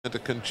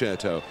Santa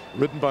Concerto,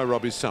 ridden by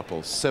Robbie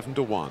Supple,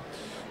 7-1.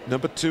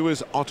 Number 2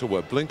 is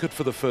Ottawa, blinkered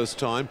for the first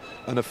time,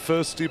 and a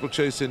first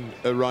steeplechase in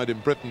a ride in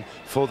Britain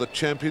for the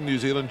champion New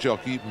Zealand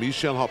jockey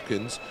Michelle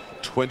Hopkins,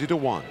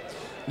 20-1.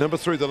 Number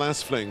 3, The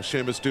Last Fling,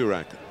 Seamus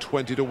Durack,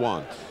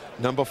 20-1.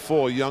 Number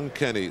 4, Young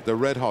Kenny, the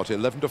red hot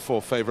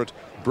 11-4 favourite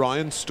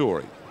Brian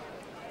Story.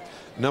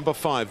 Number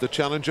 5, the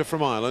challenger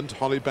from Ireland,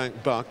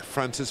 Hollybank Buck,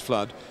 Francis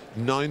Flood,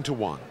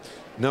 9-1.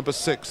 Number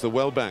 6, the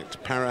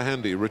well-backed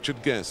Parahandy,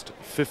 Richard Guest,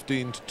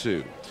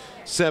 15-2.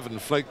 7,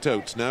 Flake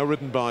Totes, now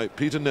ridden by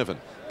Peter Niven,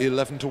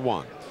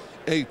 11-1.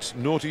 8,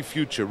 Naughty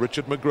Future,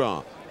 Richard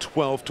McGrath,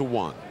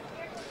 12-1.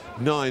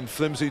 9,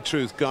 Flimsy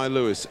Truth, Guy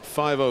Lewis,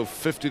 5-0,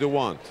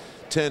 50-1.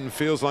 10,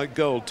 Feels Like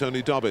Gold,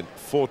 Tony Dobbin,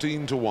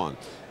 14-1.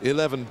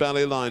 11,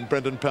 Ballyline,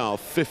 Brendan Powell,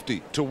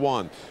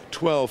 50-1.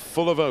 12,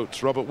 Full of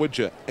Oats, Robert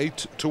Widger,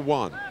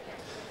 8-1.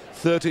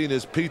 13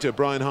 is Peter,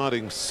 Brian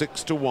Harding,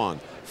 6-1.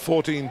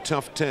 14,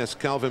 Tough Test,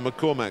 Calvin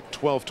McCormack,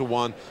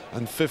 12-1.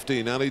 And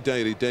 15, Ali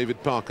Daly,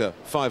 David Parker,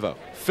 5-0,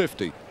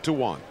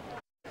 50-1.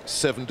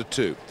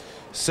 7-2.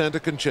 Santa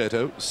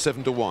Concerto,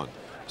 7-1.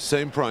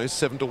 Same price,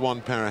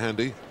 7-1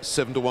 Parahandy,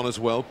 7-1 as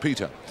well,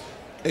 Peter.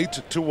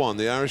 8-1,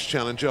 the Irish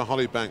challenger,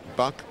 Hollybank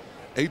Buck,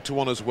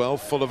 8-1 as well,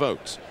 Full of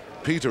Oats.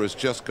 Peter has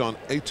just gone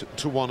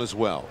 8-1 as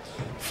well.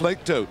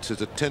 Flake Totes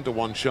is a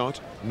 10-1 shot.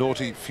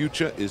 Naughty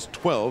Future is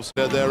 12.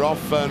 They're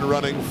off and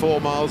running 4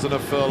 miles and a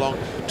furlong,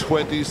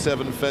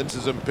 27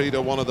 fences, and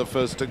Peter one of the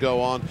first to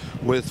go on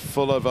with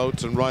Full of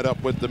Oats, and right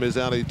up with them is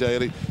Ali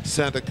Daly.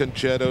 Santa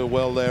Concerto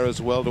well there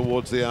as well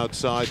towards the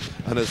outside,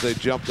 and as they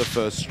jump the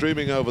first,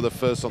 streaming over the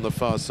first on the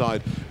far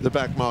side, the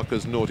back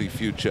marker's Naughty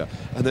Future.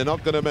 And they're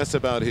not going to mess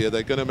about here.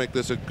 They're going to make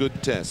this a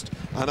good test.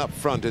 And up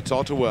front it's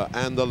Ottawa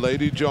and the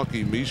lady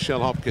jockey Michelle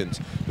Hopkins,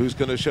 who's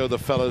going to show the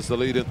fellas the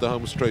lead at the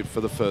home straight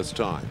for the first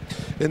time.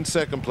 In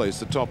second place,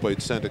 the top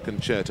weight Santa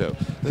Concerto.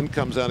 Then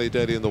comes Ali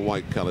Daly in the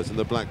white colours, and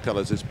the black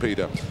colours is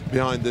Peter.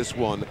 Behind this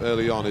one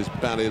early on is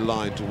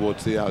Ballyline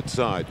towards the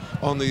outside.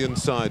 On the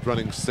inside,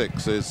 running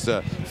 6 is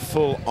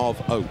Full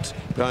of Oats.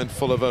 Behind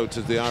Full of Oats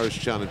is the Irish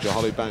challenger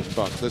Hollybank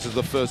Buck. This is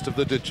the first of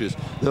the ditches.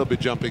 They'll be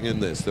jumping in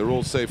this. They're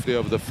all safely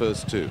over the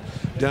first 2.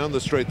 Down the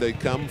straight they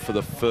come for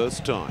the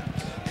first time.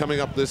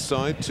 Coming up this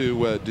side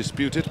to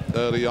dispute it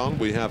early on,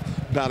 we have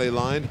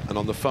Ballyline, and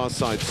on the far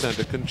side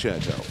Santa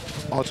Concerto.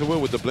 Ottawa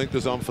with the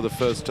blinkers on for the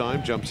first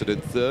time, jumps it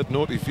in third.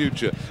 Naughty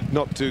Future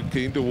not too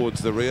keen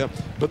towards the rear,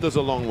 but there's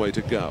a long way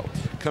to go.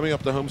 Coming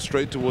up the home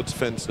straight towards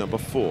fence number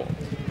 4.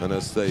 And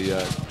as they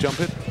jump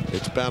it,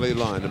 it's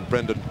Ballyline and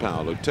Brendan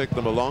Powell who take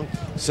them along.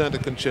 Santa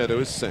Concerto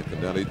is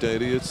second, Ali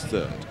Daly is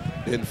third.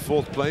 In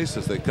fourth place,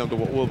 as they come to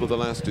what will be the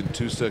last in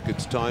 2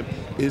 circuits time,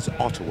 is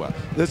Ottawa.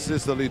 This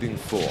is the leading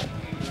 4.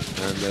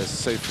 And they're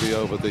safely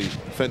over the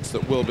fence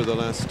that will be the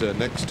last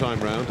next time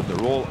round, and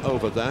they're all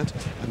over that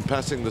and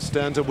passing the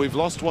stands. And we've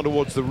lost one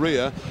towards the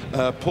rear,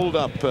 pulled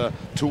up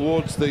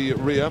towards the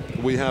rear.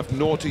 We have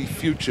Naughty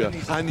Future,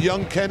 and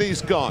Young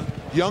Kenny's gone.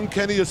 Young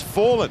Kenny has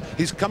fallen.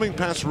 He's coming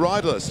past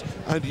riderless,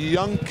 and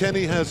Young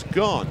Kenny has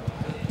gone.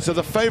 So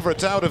the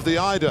favourite's out of the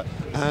Eider,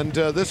 and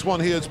this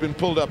one here has been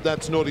pulled up.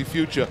 That's Naughty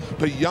Future,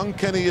 but Young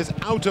Kenny is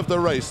out of the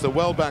race, the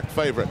well-backed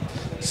favourite.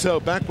 So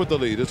back with the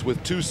leaders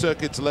with 2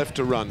 circuits left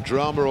to run.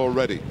 Drama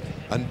already,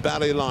 and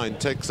Ballyline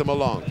takes them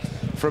along.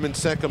 From in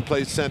second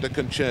place, Santa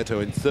Concerto.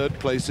 In third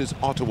place is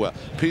Ottawa.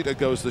 Peter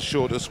goes the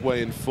shortest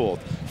way in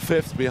fourth.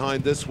 Fifth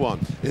behind this one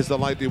is the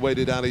lightly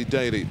weighted Ali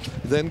Daly.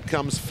 Then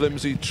comes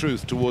Flimsy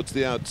Truth towards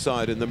the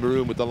outside in the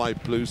maroon with the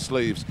light blue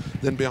sleeves.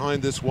 Then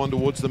behind this one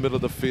towards the middle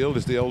of the field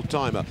is the old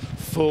timer,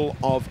 Full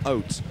of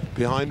Oats.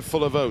 Behind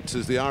Full of Oats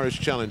is the Irish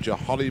challenger,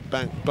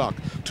 Hollybank Buck.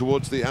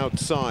 Towards the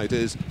outside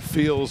is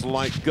Feels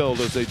Like Gold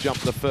as they jump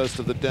the first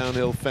of the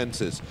downhill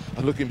fences.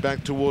 And looking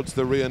back towards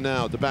the rear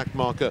now, the back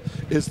marker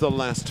is The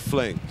Last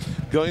Fling.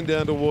 Going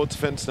down towards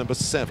fence number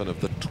 7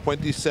 of the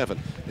 27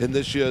 in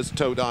this year's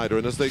Tote Eider,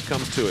 and as they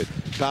come to it,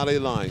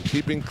 Ballyline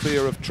keeping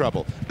clear of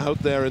trouble, out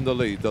there in the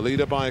lead, the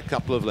leader by a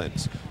couple of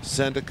lengths.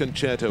 Santa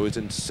Concerto is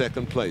in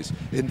second place.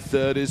 In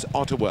third is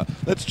Ottawa.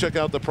 Let's check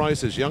out the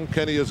prices. Young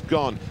Kenny has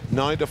gone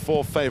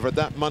 9-4 favourite.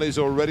 That money's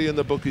already in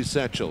the bookie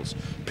satchels.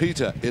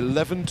 Peter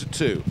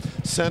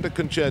 11-2. Santa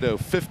Concerto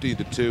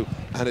 15-2,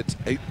 and it's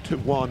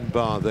 8-1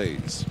 bar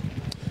these.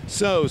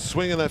 So,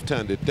 swinging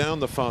left-handed down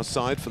the far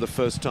side for the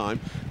first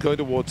time, going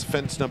towards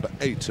fence number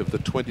 8 of the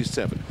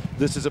 27.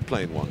 This is a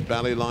plain one.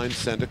 Ballyline,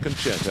 Santa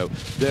Concerto,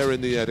 they're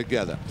in the air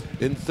together.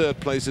 In third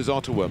place is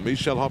Ottawa.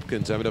 Michelle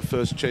Hopkins having a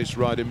first chase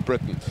ride in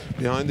Britain.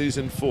 Behind these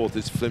in fourth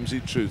is Flimsy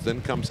Truth.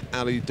 Then comes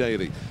Ali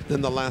Daly.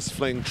 Then The Last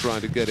Fling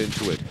trying to get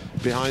into it.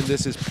 Behind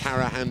this is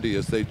Parahandy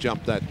as they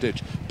jump that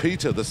ditch.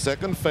 Peter, the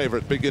second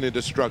favourite, beginning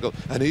to struggle,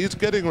 and he's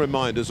getting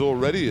reminders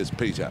already as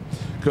Peter.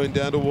 Going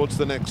down towards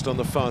the next on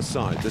the far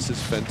side. This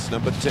is fence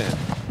number 10.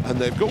 And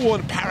they've got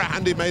one.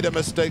 Parahandy made a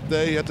mistake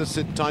there. He had to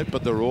sit tight,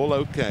 but they're all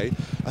okay.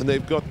 And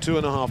they've got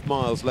 2.5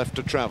 miles left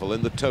to travel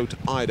in the Tote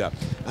Eider.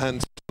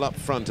 And Up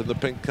front in the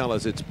pink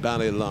colours, it's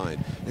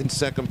Ballyline. In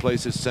second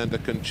place is Santa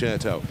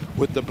Concerto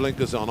with the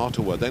blinkers on,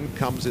 Ottawa. Then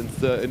comes in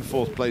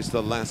fourth place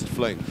the Last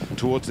Fling.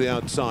 Towards the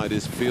outside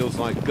is Feels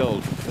Like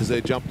Gold as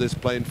they jump this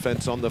plain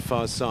fence on the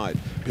far side.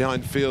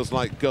 Behind Feels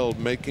Like Gold,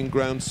 making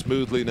ground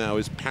smoothly now,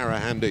 is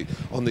Handy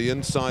on the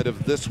inside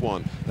of this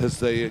one as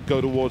they go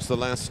towards the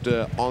last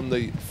on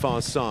the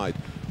far side.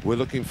 We're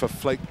looking for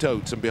Flake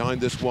Totes, and behind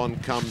this one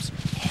comes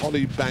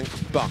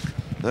Hollybank Buck.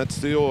 That's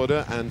the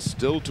order, and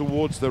still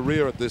towards the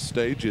rear at this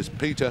stage is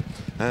Peter,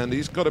 and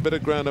he's got a bit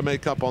of ground to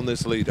make up on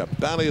this leader.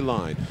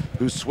 Ballyline,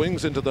 who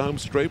swings into the home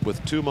straight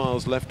with 2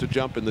 miles left to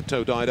jump in the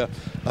Tote Eider,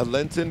 a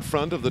length in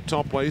front of the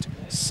top weight,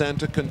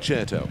 Santa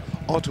Concerto.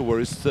 Ottawa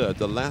is third,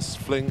 the Last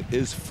Fling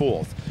is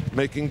fourth.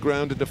 Making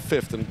ground into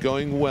fifth and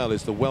going well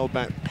is the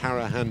well-backed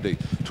Handy.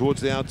 Towards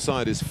the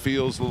outside is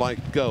Feels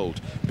Like Gold.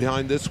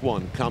 Behind this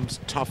one comes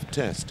Tough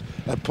Test.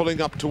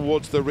 Pulling up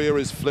towards the rear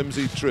is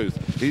Flimsy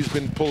Truth. He's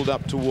been pulled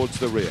up towards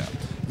the rear.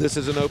 This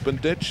is an open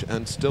ditch,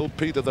 and still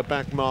Peter the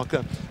back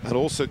marker, and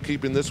also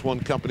keeping this one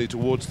company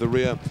towards the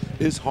rear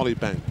is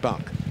Hollybank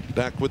Buck.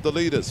 Back with the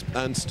leaders,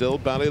 and still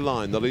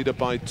Ballyline, the leader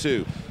by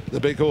 2. The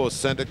big horse,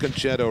 Santa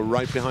Concerto,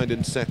 right behind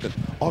in second.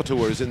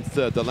 Ottawa is in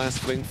third, the Last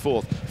Fling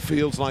fourth.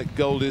 Feels Like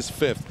Gold is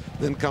fifth.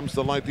 Then comes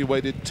the lightly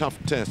weighted Tough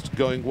Test,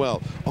 going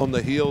well on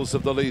the heels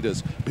of the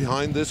leaders.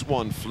 Behind this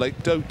one,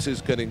 Flake Totes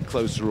is getting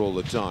closer all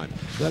the time.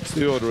 That's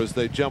the order as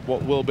they jump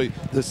what will be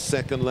the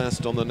second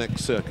last on the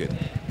next circuit.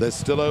 There's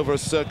still over a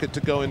circuit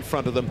to go in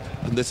front of them,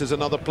 and this is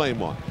another plain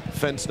one.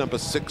 Fence number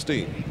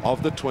 16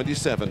 of the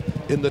 27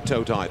 in the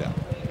Tote Eider.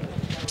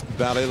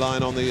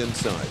 Ballyline on the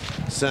inside.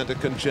 Santa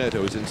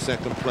Concerto is in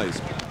second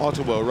place.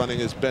 Ottawa running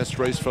his best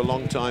race for a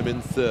long time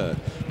in third.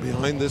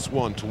 Behind this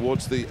one,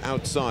 towards the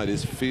outside,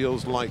 is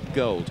Feels Like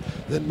Gold.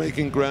 Then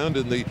making ground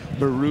in the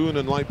maroon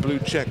and light blue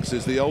checks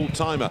is the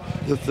old-timer,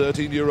 the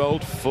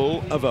 13-year-old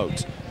Full of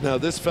Oats. Now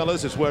this,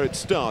 fellas, is where it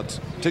starts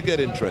to get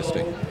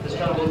interesting.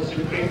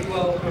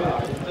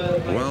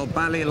 Well,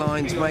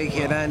 Ballyline's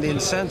making it, and in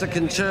Santa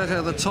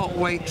Concerto, the top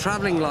weight,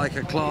 travelling like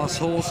a class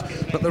horse,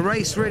 but the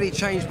race really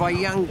changed by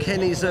young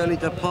Kenny's early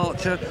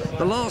departure.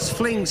 The Last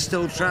Fling's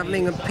still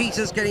travelling, and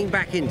Peter's getting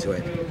back into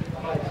it.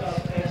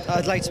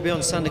 I'd like to be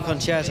on Santa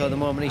Concerto at the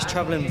moment. He's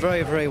travelling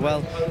very, very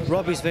well.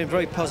 Robbie's been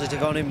very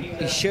positive on him.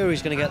 He's sure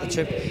he's going to get the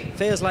trip.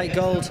 Feels Like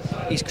Gold.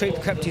 He's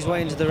crept his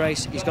way into the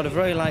race. He's got a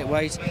very light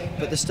weight,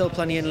 but there's still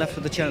plenty in left for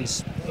the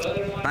chance.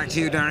 Back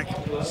to you, Derek.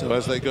 So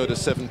as they go to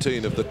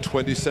 17 of the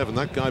 27,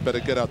 that guy better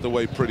get out the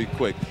way pretty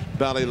quick.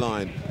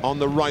 Ballyline on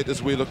the right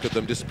as we look at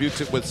them,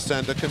 disputes it with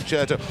Santa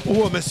Concerto.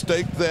 Oh, a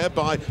mistake there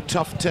by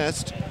Tough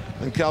Test.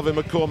 And Calvin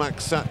McCormack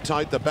sat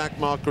tight. The back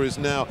marker is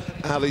now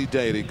Ali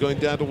Daly, going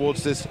down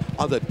towards this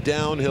other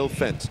downhill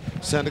fence.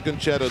 Santa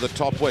Concerto, the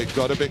top weight,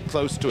 got a bit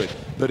close to it,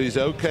 but he's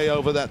okay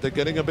over that. They're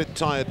getting a bit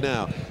tired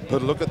now.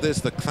 But look at this,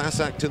 the class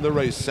act in the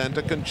race,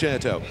 Santa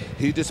Concerto.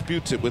 He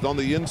disputes it with on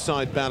the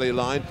inside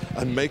Ballyline,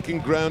 and making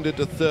ground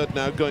into third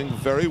now, going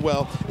very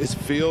well, is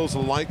Feels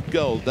Like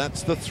Gold.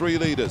 That's the 3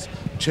 leaders.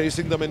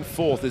 Chasing them in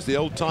fourth is the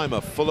old-timer,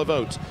 Full of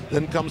Oats.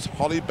 Then comes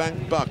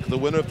Hollybank Buck, the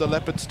winner of the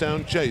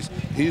Leopardstown Chase.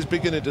 He's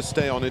beginning to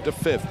stay on into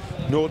fifth.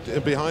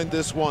 Behind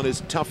this one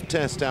is Tough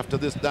Test after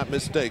that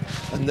mistake.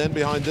 And then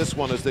behind this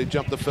one, as they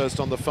jump the first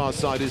on the far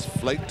side, is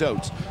Flake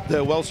Totes.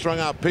 They're well strung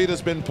out.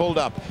 Peter's been pulled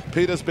up.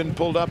 Peter's been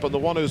pulled up, and the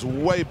one who's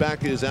way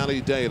back is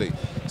Ali Daly.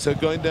 So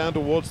going down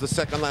towards the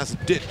second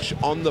last ditch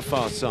on the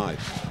far side.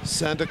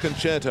 Santa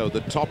Concerto,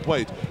 the top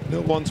weight.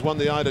 No one's won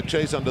the Eider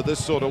Chase under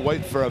this sort of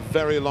weight for a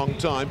very long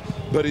time,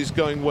 but he's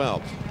going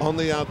well. On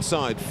the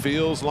outside,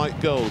 Feels Like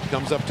Gold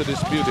comes up to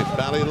dispute it.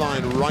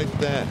 Ballyline right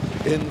there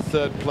in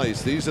third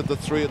place. These are the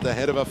 3 at the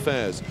head of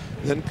affairs.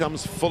 Then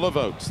comes Full of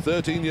Oats,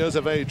 13 years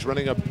of age,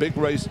 running a big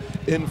race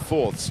in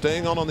fourth.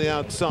 Staying on the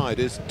outside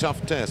is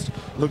Tough Test.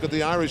 Look at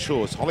the Irish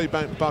horse,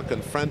 Hollybank Buck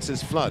and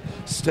Francis Flood,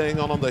 staying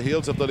on the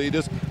heels of the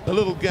leaders. A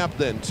little gap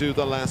then to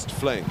the Last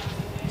Fling.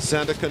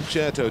 Santa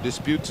Concerto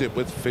disputes it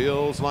with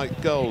Feels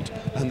Like Gold,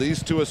 and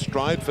these two are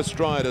stride for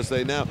stride as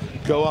they now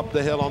go up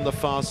the hill on the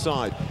far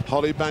side.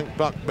 Hollybank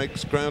Buck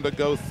makes ground to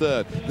go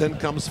third. Then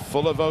comes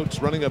Full of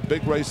Oats running a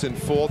big race in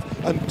fourth,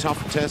 and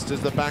Tough Test is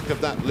the back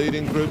of that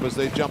leading group as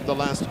they jump the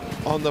last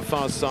on the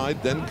far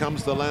side. Then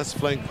comes the Last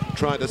Fling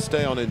trying to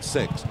stay on in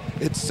sixth.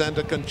 It's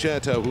Santa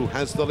Concerto who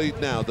has the lead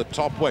now, the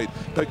top weight,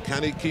 but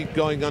can he keep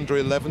going under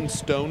 11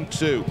 stone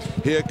 2?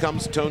 Here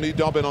comes Tony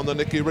Dobbin on the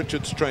Nicky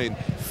Richards train.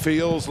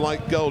 Feels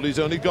Like Gold. He's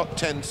only got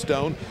 10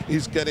 stone.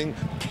 He's getting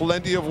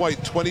plenty of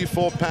weight,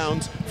 24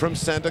 pounds from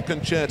Santa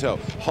Concerto.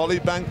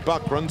 Hollybank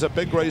Buck runs a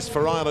big race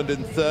for Ireland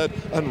in third,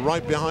 and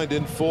right behind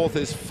in fourth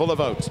is Full of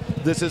Oats.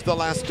 This is the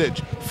last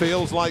ditch.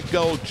 Feels Like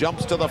Gold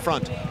jumps to the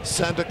front.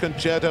 Santa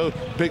Concerto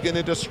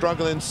beginning to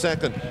struggle in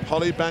second.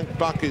 Hollybank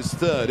Buck is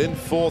third. In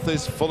fourth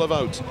is Full of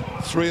Oats.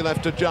 3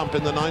 left to jump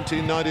in the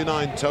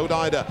 1999 Tote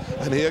Eider,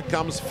 and here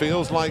comes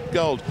Feels Like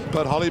Gold,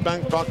 but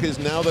Hollybank Buck is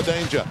now the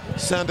danger.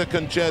 Santa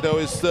Concerto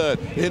is third.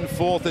 In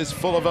fourth is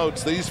Full of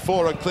Oats. These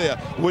 4 are clear.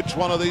 Which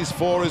one of these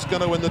 4 is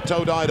going to win the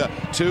Tote Eider?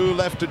 2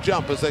 left to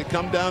jump as they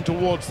come down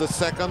towards the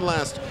second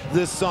last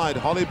this side.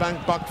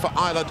 Hollybank Buck for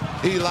Ireland.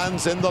 He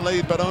lands in the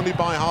lead, but only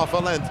by half a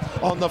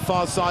length. On the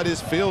far side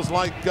is Feels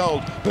Like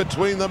Gold.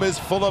 Between them is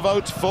Full of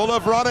Oats, full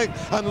of running.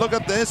 And look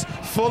at this,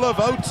 Full of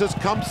Oats has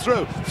come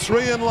through.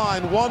 3 in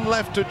line, 1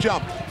 left to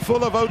jump.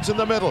 Full of Oats in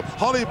the middle.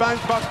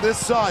 Hollybank Buck this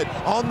side.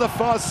 On the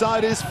far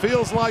side is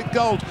Feels Like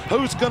Gold.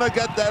 Who's going to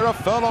get there? A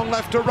furlong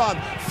left to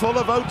run. Full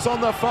of Oats on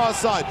the far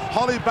side.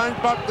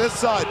 Hollybank Buck this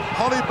side.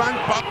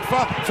 Hollybank Buck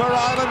for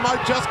Ireland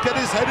might just get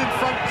his head in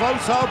front,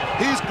 close home.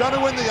 He's going to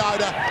win the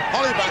Eider.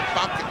 Hollybank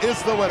Buck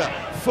is the winner.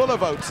 Full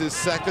of Oats is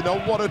second. Oh,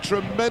 what a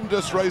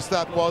tremendous race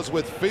that was,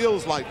 with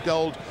Feels Like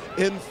Gold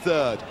in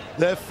third.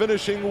 They're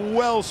finishing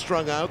well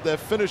strung out. They're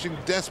finishing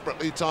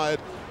desperately tired.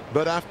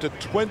 But after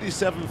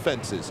 27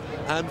 fences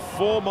and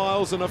 4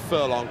 miles and a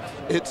furlong,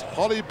 it's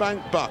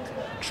Hollybank Buck,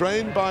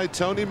 trained by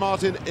Tony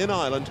Martin in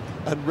Ireland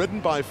and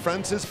ridden by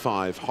Francis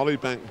 5.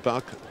 Hollybank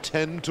Buck,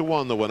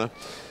 10-1 the winner.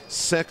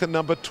 Second,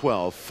 number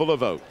 12, Full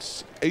of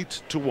Oats,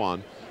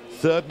 8-1.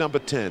 Third, number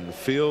 10,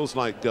 Feels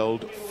Like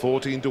Gold,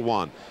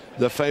 14-1.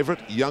 The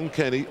favourite, Young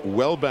Kenny,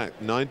 well back,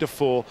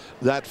 9-4.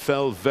 That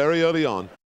fell very early on.